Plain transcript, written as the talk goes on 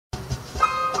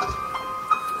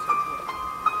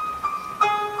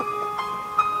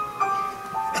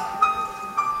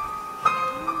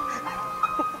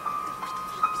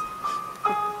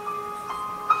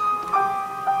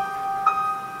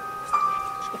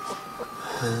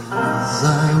As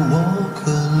I walk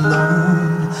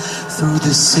alone through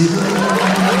the city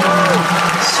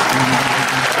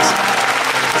streets,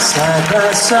 side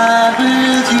by side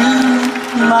with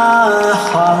you, my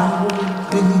heart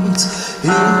beats.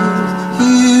 If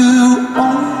you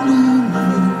only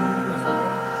knew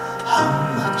how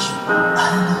much I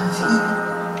love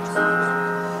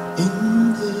you in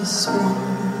this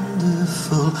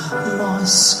wonderful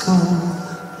Moscow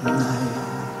night.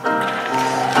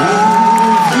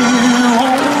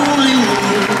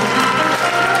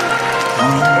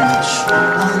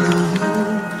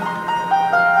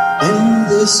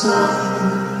 This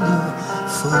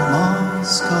wonderful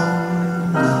Moscow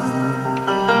night.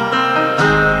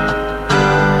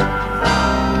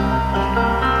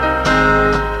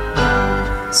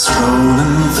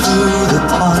 Strolling through the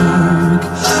park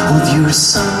with your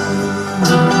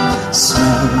summer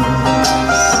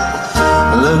smells,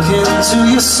 look into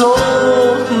your soul,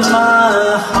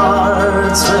 my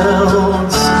heart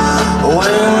tells.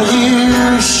 When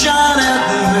you shine at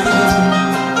me,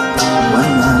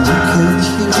 when I look at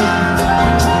you,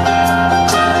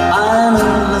 I'm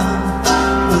in love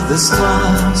with this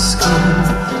Moscow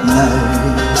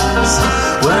night.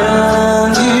 When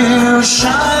you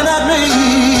shine at me,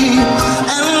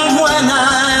 and when I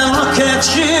look at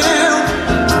you,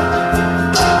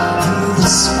 in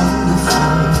this wonderful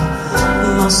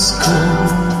Moscow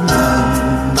night.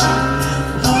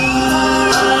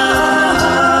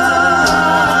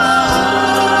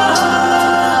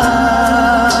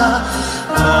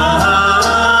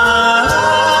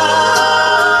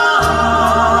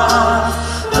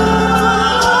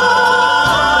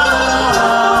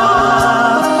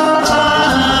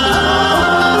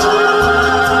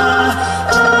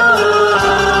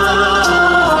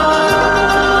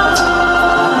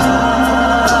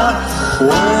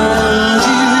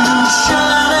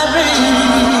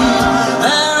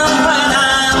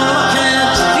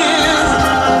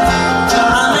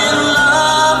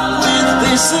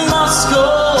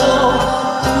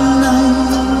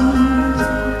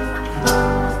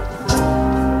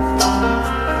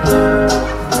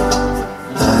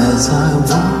 As I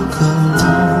walk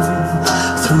alone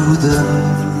through the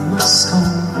Moscow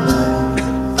night,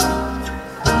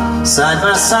 side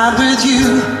by side with you,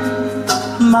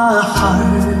 my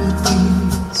heart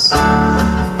beats.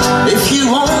 If you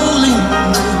only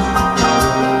knew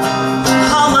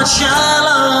how much I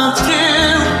love you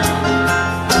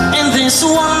in this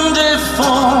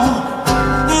wonderful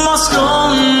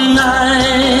Moscow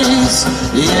night.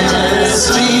 Yes,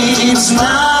 please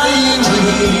now.